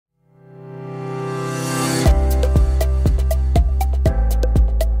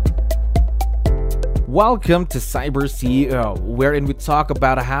Welcome to Cyber CEO, wherein we talk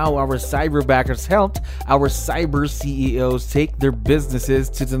about how our cyberbackers helped our cyber CEOs take their businesses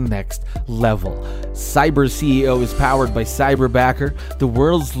to the next level. Cyber CEO is powered by Cyberbacker, the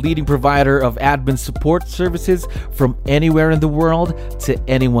world's leading provider of admin support services from anywhere in the world to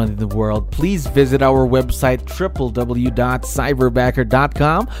anyone in the world. Please visit our website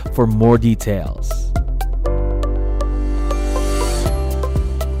www.cyberbacker.com for more details.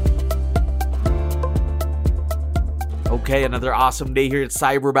 Okay, another awesome day here at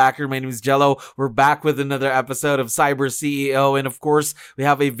Cyberbacker. My name is Jello. We're back with another episode of Cyber CEO. And of course, we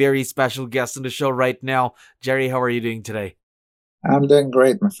have a very special guest on the show right now. Gerry, how are you doing today? I'm doing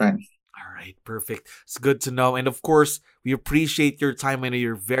great, my friend. All right, perfect. It's good to know. And of course, we appreciate your time. I know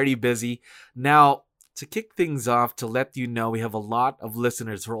you're very busy. Now, to kick things off, to let you know, we have a lot of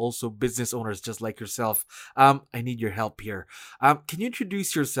listeners who are also business owners just like yourself. I need your help here. Can you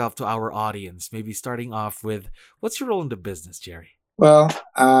introduce yourself to our audience? Maybe starting off with, what's your role in the business, Gerry? Well,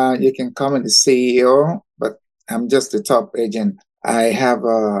 you can call me the CEO, but I'm just the top agent. I have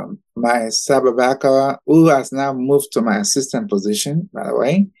my cyberbacker who has now moved to my assistant position, by the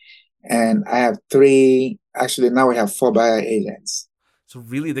way. And I have now we have 4 buyer agents. So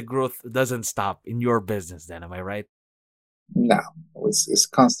really the growth doesn't stop in your business then, am I right? No, it's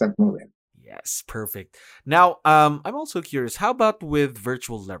constant moving. Yes, perfect. Now, I'm also curious, how about with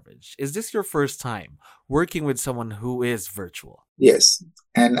virtual leverage? Is this your first time working with someone who is virtual? Yes,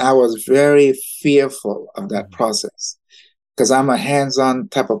 and I was very fearful of that process because I'm a hands-on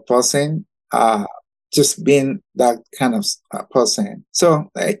type of person, just being that kind of person.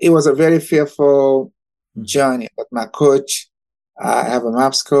 So it was a very fearful journey, but my coach, I have a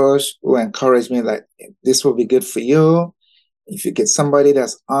MAPS coach who encouraged me like, this will be good for you. If you get somebody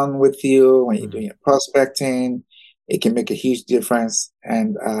that's on with you when you're doing your prospecting, it can make a huge difference.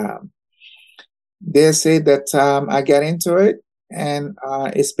 And they say that I got into it, and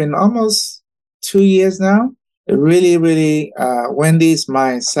it's been almost 2 years now. Really, really, Wendy's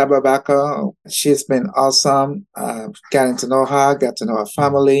my cyberbacker. She's been awesome. Getting to know her, got to know her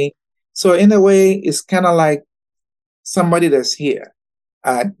family. So in a way, it's kind of like somebody that's here,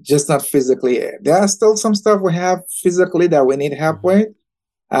 just not physically here. There are still some stuff we have physically that we need help with,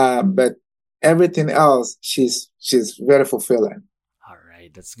 but everything else, she's very fulfilling. All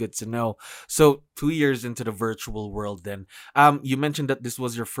right, that's good to know. So 2 years into the virtual world then, you mentioned that this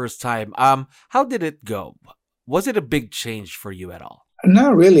was your first time. How did it go? Was it a big change for you at all?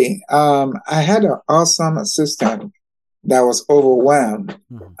 Not really. I had an awesome assistant that was overwhelmed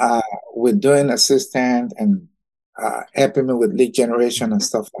with doing assistant and helping me with lead generation and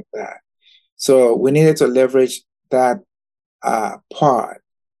stuff like that. So we needed to leverage that part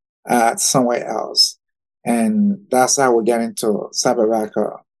somewhere else. And that's how we got into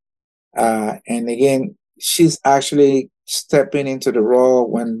Cyberbacker. And again, she's actually stepping into the role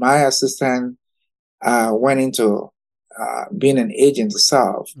when my assistant went into being an agent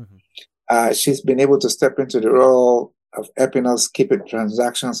herself. She's been able to step into the role of helping us keep the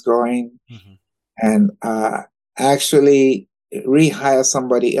transactions going and actually rehire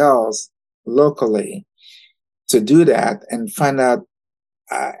somebody else locally to do that and find out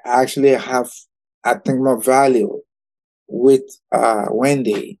I actually have, I think, more value with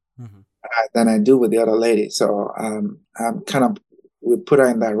Wendy than I do with the other lady. So I'm we put her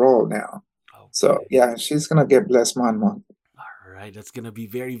in that role now. Okay. So yeah, she's going to get blessed more and more. All right, that's going to be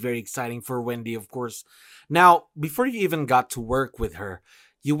very, very exciting for Wendy, of course. Now, before you even got to work with her,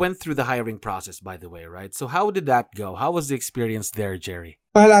 you went through the hiring process, by the way, right? So how did that go? How was the experience there, Gerry?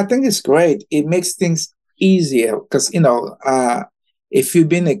 Well, I think it's great. It makes things easier because, if you've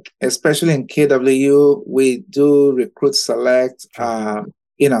been, especially in KW, we do recruit select, you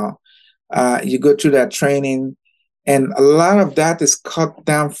go through that training, and a lot of that is cut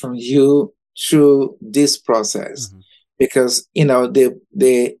down from you through this process because, they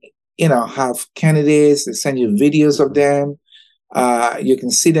have candidates, they send you videos of them. You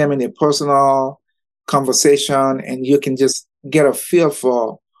can see them in a personal conversation, and you can just get a feel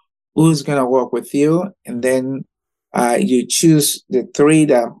for who's going to work with you. And then you choose the 3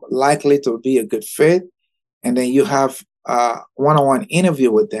 that are likely to be a good fit. And then you have one-on-one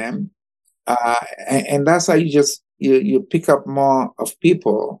interview with them. And that's how you pick up more of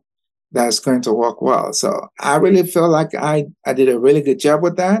people that's going to work well. So I really feel like I did a really good job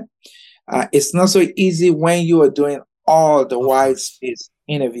with that. It's not so easy when you are doing all the wide space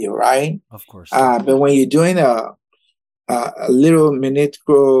interview, right? Of course. But when you're doing a little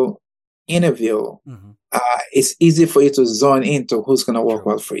minuscule interview, it's easy for you to zone into who's going to work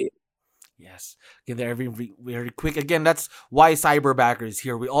well for you. Yes. Again, they're very quick. Again, that's why Cyberbacker is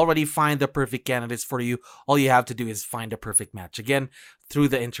here. We already find the perfect candidates for you. All you have to do is find a perfect match. Again, through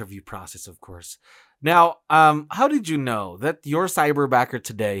the interview process, of course. Now, how did you know that your Cyberbacker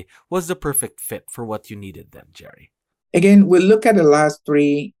today was the perfect fit for what you needed then, Gerry? Again, we look at the last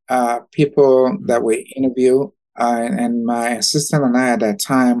three people that we interview, and my assistant and I at that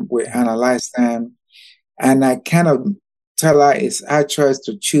time, we analyzed them, and I kind of tell her it's our choice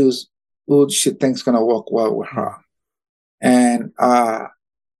to choose who she thinks going to work well with her. And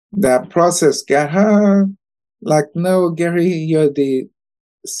that process got her like, no, Gerry, you're the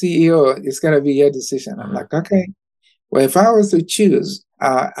CEO. It's got to be your decision. I'm like, okay. Well, if I was to choose,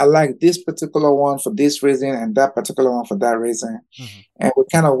 I like this particular one for this reason and that particular one for that reason. And we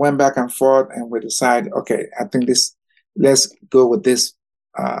kind of went back and forth and we decided, okay, I think let's go with this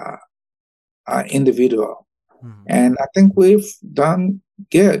individual. And I think we've done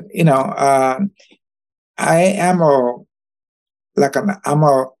good. I am I'm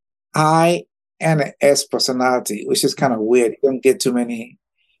a I and an S personality, which is kind of weird. You don't get too many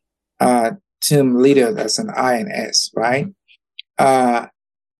team leader that's an I and S, right? But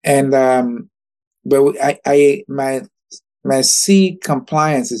my C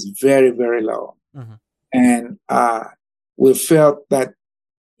compliance is very, very low. And we felt that,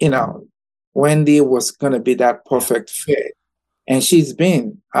 Wendy was going to be that perfect fit. And she's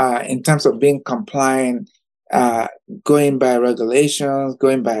been, in terms of being compliant, going by regulations,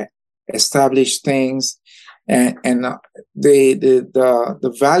 going by established things. And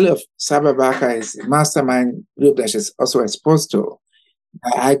the value of Cyberbacker is a mastermind group that she's also exposed to.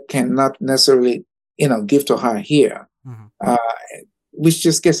 I cannot necessarily, give to her here, which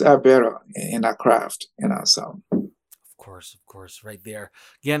just gets her better in our craft, so. Of course, right there.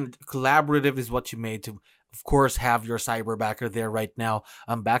 Again, collaborative is what you made to, of course, have your Cyberbacker there right now.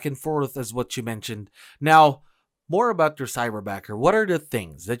 Back and forth is what you mentioned. Now, more about your Cyberbacker. What are the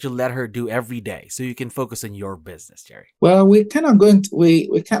things that you let her do every day so you can focus on your business, Gerry? Well, we kind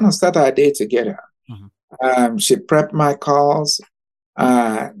of start our day together. She prepped my calls.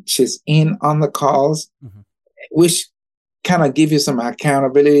 She's in on the calls, which kind of give you some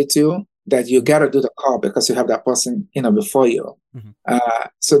accountability too, that you got to do the call because you have that person, before you.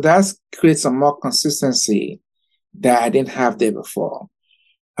 So that creates some more consistency that I didn't have there before.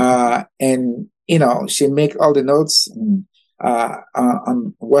 And she make all the notes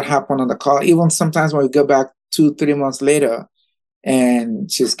on what happened on the call. Even sometimes when we go back 2-3 months later, and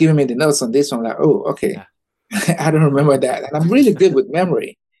she's giving me the notes on this one, like, oh, okay, I don't remember that. And I'm really good with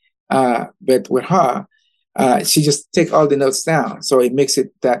memory, but with her, she just take all the notes down, so it makes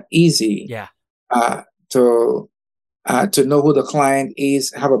it that easy. To know who the client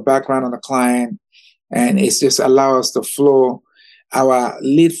is, have a background on the client, and it's just allow us to flow our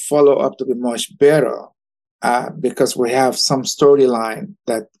lead follow up to be much better because we have some storyline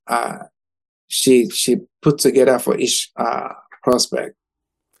that she put together for each prospect.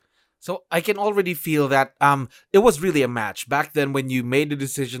 So I can already feel that it was really a match back then when you made the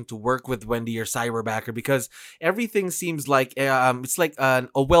decision to work with Wendy, your Cyberbacker, because everything seems like it's like a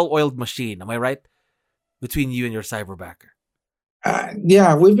well-oiled machine. Am I right? Between you and your Cyberbacker.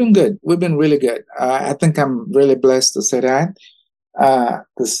 Yeah, we've been good. We've been really good. I think I'm really blessed to say that.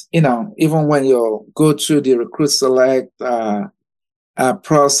 Because, even when you go through the recruit select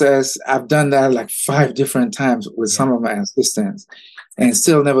process, I've done that like 5 different times with some of my assistants and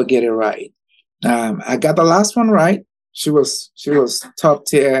still never get it right. I got the last one right. She was top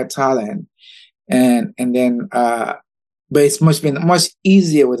tier talent. And then, but it's been much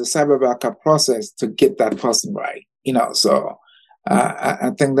easier with the Cyberbacker process to get that person right, so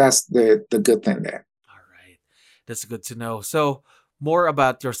I think that's the good thing there. All right. That's good to know. So more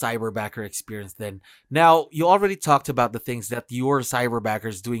about your Cyberbacker experience then. Now, you already talked about the things that your Cyberbacker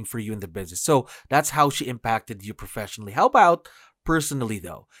is doing for you in the business. So that's how she impacted you professionally. How about personally,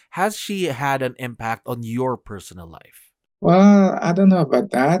 though? Has she had an impact on your personal life? Well, I don't know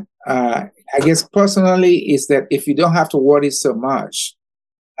about that. I guess personally is that if you don't have to worry so much,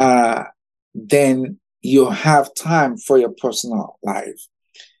 then you have time for your personal life.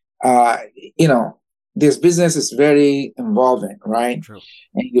 This business is very involving, right? True.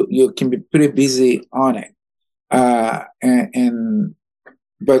 And you can be pretty busy on it.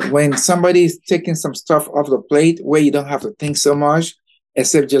 But when somebody's taking some stuff off the plate where you don't have to think so much,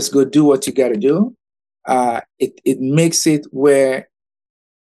 except just go do what you got to do, it makes it where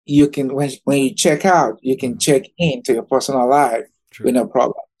you can, when you check out, you can check into your personal life with no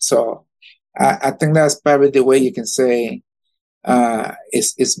problem. So I think that's probably the way you can say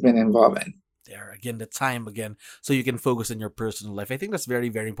it's been involving. there. Again, the time again, so you can focus on your personal life. I think that's very,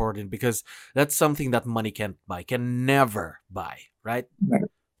 very important because that's something that money can't buy, can never buy, right?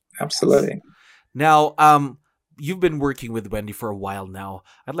 Absolutely. Yes. Now, you've been working with Wendy for a while now.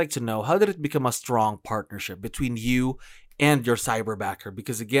 I'd like to know, how did it become a strong partnership between you and your cyberbacker?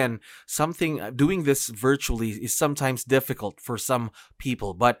 Because again, doing this virtually is sometimes difficult for some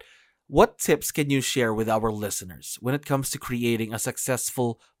people, but what tips can you share with our listeners when it comes to creating a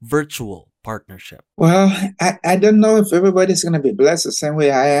successful virtual partnership? Well, I don't know if everybody's going to be blessed the same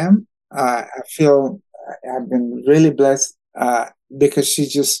way I am. I feel I've been really blessed because she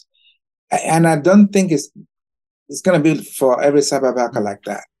just, and I don't think it's going to be for every cyberbacker like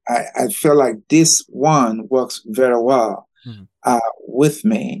that. I feel like this one works very well with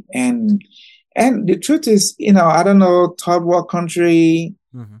me. And the truth is, I don't know, third world country,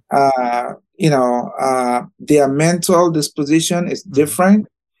 their mental disposition is different.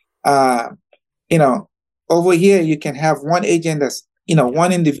 Over here, you can have one agent that's,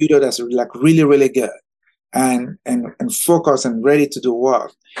 one individual that's like really, really good and focused and ready to do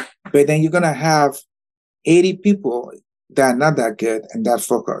work. But then you're going to have 80 people that are not that good and that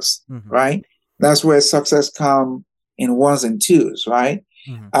focused, right? That's where success comes in ones and twos, right?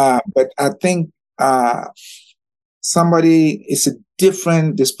 But I think somebody is a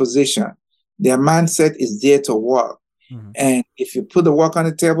different disposition. Their mindset is there to work. And if you put the work on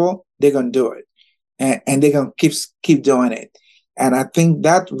the table, they're going to do it. And they're going to keep doing it. And I think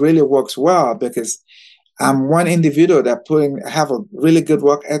that really works well because I'm one individual that have a really good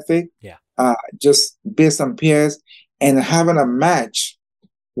work ethic, just based on peers, and having a match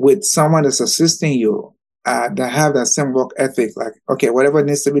with someone that's assisting you that have that same work ethic. Like, okay, whatever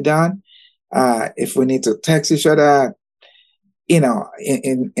needs to be done, if we need to text each other, in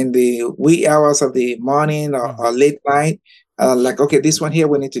the wee hours of the morning or late night, like, okay, this one here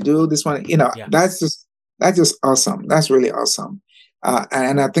we need to do this one. That's just awesome. That's really awesome.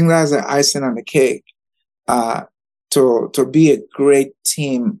 And I think that's the icing on the cake to be a great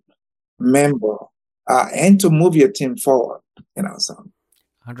team member and to move your team forward. So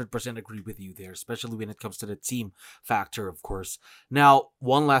 100% agree with you there, especially when it comes to the team factor, of course. Now,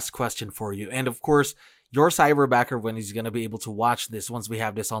 one last question for you. And of course, your cyberbacker, when he's going to be able to watch this once we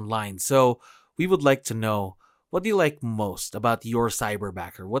have this online. So we would like to know, what do you like most about your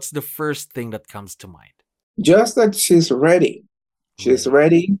cyberbacker? What's the first thing that comes to mind? Just that she's ready. She's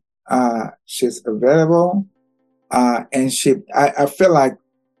ready. She's available. And I feel like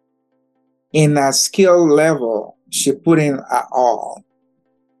in a skill level, she put in her all.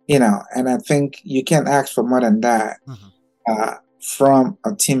 And I think you can't ask for more than that from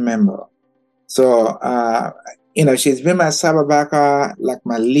a team member. So, she's been my cyberbacker, like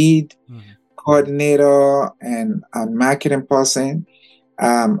my lead coordinator and marketing person.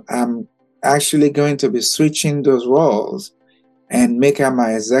 I'm actually going to be switching those roles and make her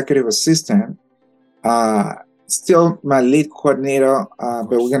my executive assistant. Still my lead coordinator, but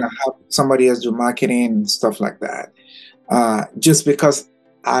we're going to have somebody else do marketing and stuff like that. Just because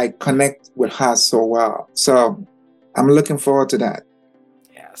I connect with her so well. So I'm looking forward to that.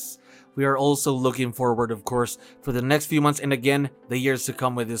 Yes. We are also looking forward, of course, for the next few months and again, the years to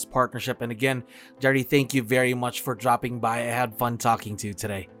come with this partnership. And again, Gerry, thank you very much for dropping by. I had fun talking to you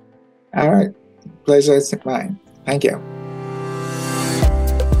today. All right. Pleasure is mine. Thank you.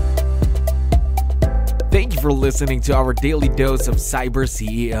 Thank you for listening to our daily dose of Cyber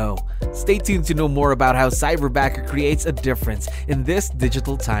CEO. Stay tuned to know more about how Cyberbacker creates a difference in this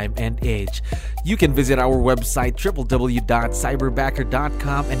digital time and age. You can visit our website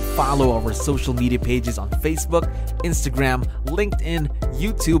www.cyberbacker.com and follow our social media pages on Facebook, Instagram, LinkedIn,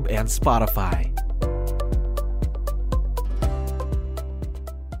 YouTube, and Spotify.